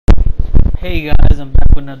Hey guys, I'm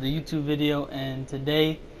back with another YouTube video, and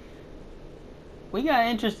today we got an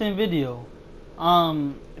interesting video.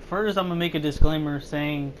 First I'm gonna make a disclaimer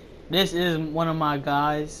saying this is one of my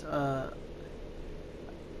guys.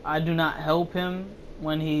 I do not help him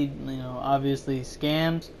when he, obviously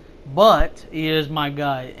scams, but he is my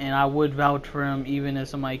guy, and I would vouch for him even if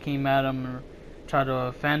somebody came at him or tried to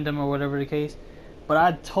offend him or whatever the case. But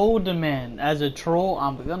I told the man, as a troll,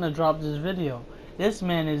 I'm gonna drop this video. This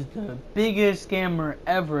man is the biggest scammer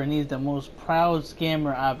ever, and he's the most proud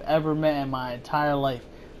scammer I've ever met in my entire life.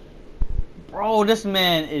 Bro, this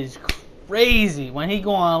man is crazy. When he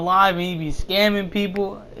go on live and he be scamming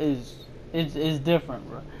people, it's different,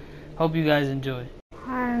 bro. Hope you guys enjoy.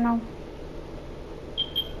 I don't know.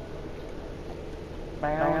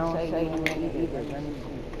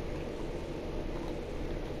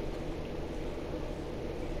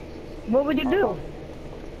 What would you do?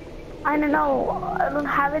 I don't know. I don't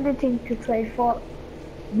have anything to trade for.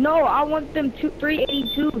 No, I want them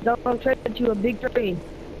 382s. I'm gonna trade you a big trade.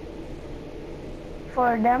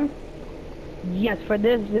 For them? Yes, for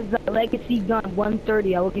this is a legacy gun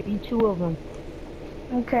 130. I will give you 2 of them.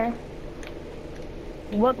 Okay.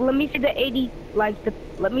 What? Let me see the 80.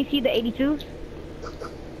 Let me see the 82s.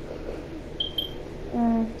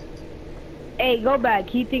 Hey, go back.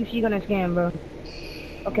 He thinks you're gonna scam, bro.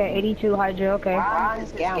 Okay, 82 Hydra. Okay.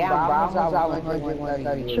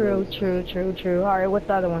 True. All right, what's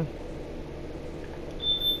the other one?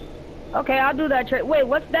 Okay, I'll do that trade. Wait,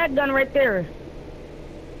 what's that gun right there?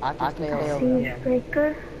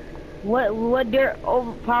 SHAREfactory. What their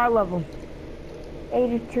power level?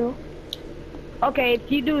 82. Okay,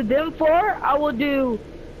 if you do them 4, I will do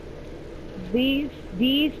these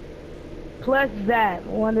plus that,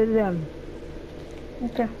 one of them.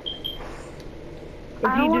 Okay. If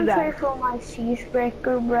I you don't do want to trade that. for my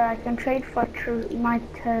Siegebreaker, but I can trade for my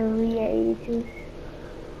 382.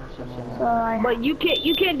 So But you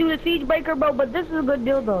can't do the siege breaker, bro. But this is a good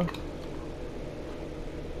deal, though.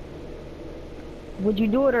 Would you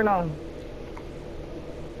do it or no?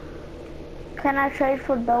 can I trade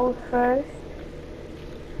for those first?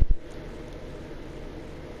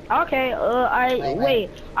 Okay. Wait.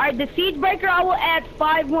 All right, the siege breaker, I will add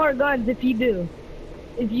 5 more guns if you do.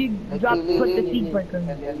 If you put the siege breaker.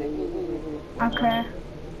 Okay.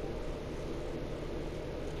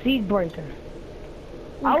 Siege breaker.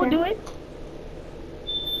 I will do it.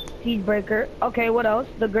 Siege breaker. Okay, what else?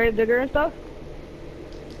 The grave digger and stuff?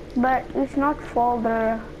 But it's not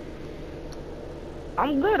folder.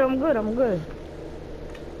 I'm good.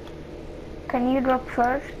 Can you drop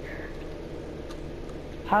first?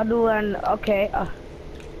 How do I... Okay,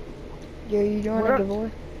 Yeah, you doing a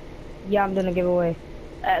giveaway? yeah, I'm doing a giveaway.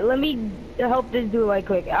 Let me help this dude right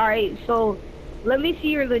quick. Alright, so, let me see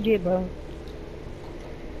your legit, bro.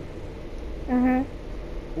 Mhm.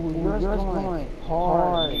 You're going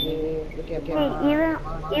hard.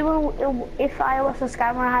 Even if I was a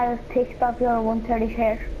scammer, I would have picked up your 130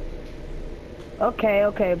 share.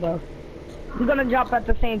 Okay, bro. We're gonna drop at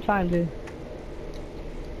the same time, dude.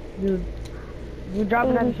 We're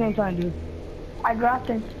dropping at the same time, dude. I dropped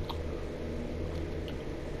it.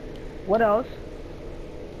 What else?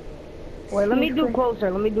 Wait, let me do closer.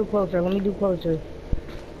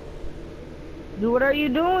 Dude, what are you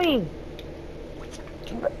doing?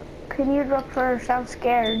 Can you drop first? I'm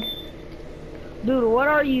scared. Dude, what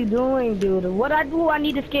are you doing, dude? What I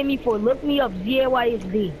need to scam me for? Look me up,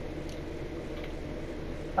 ZayHD.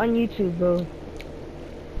 On YouTube, bro.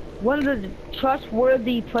 One of the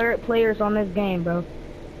trustworthy players on this game, bro.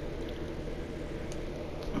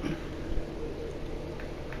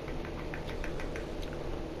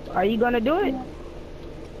 Are you gonna do it?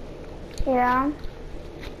 Yeah.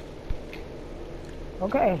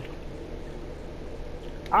 Okay.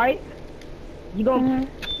 Alright. You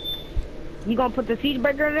gonna put the siege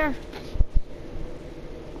breaker in there?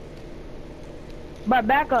 But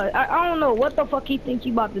back up. I don't know what the fuck he think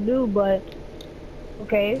you about to do, but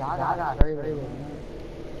okay.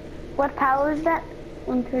 What power is that?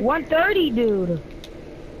 130, dude.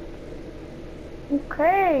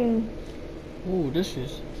 Okay. Ooh, this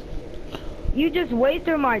is... You just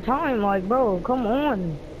wasted my time, like, bro. Come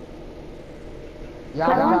on. I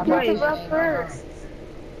want you to go first.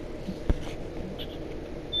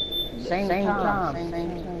 Same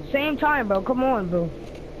time, bro. Come on, bro.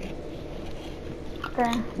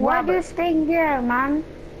 Okay. Why do you stay here, man?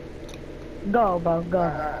 Go, bro.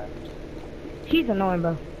 Go. He's annoying,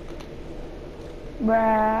 bro.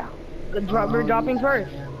 Bruh. We're dropping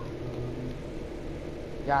first.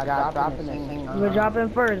 We're dropping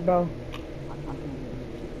first, bro.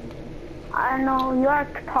 I know, you're a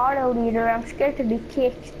tutorial leader. I'm scared to be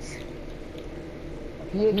kicked.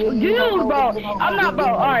 Dude, bro. I'm not, bro.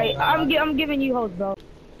 Alright, I'm giving you host, bro.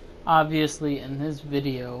 Obviously, in this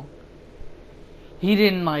video, he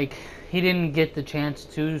didn't get the chance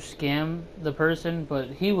to scam the person, but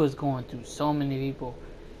he was going through so many people.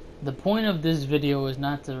 The point of this video is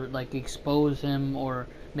not to like expose him or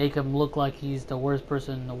make him look like he's the worst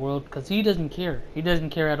person in the world, because he doesn't care. He doesn't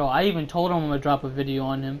care at all. I even told him I'm gonna drop a video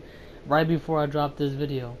on him right before I dropped this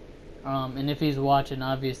video. And if he's watching,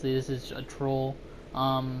 obviously this is a troll.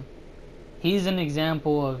 He's an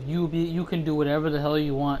example of you can do whatever the hell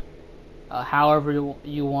you want, however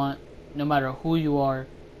you want, no matter who you are,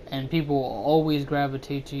 and people will always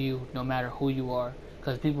gravitate to you no matter who you are,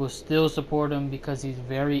 because people still support him because he's a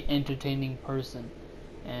very entertaining person.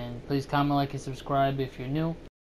 And please comment, like, and subscribe if you're new.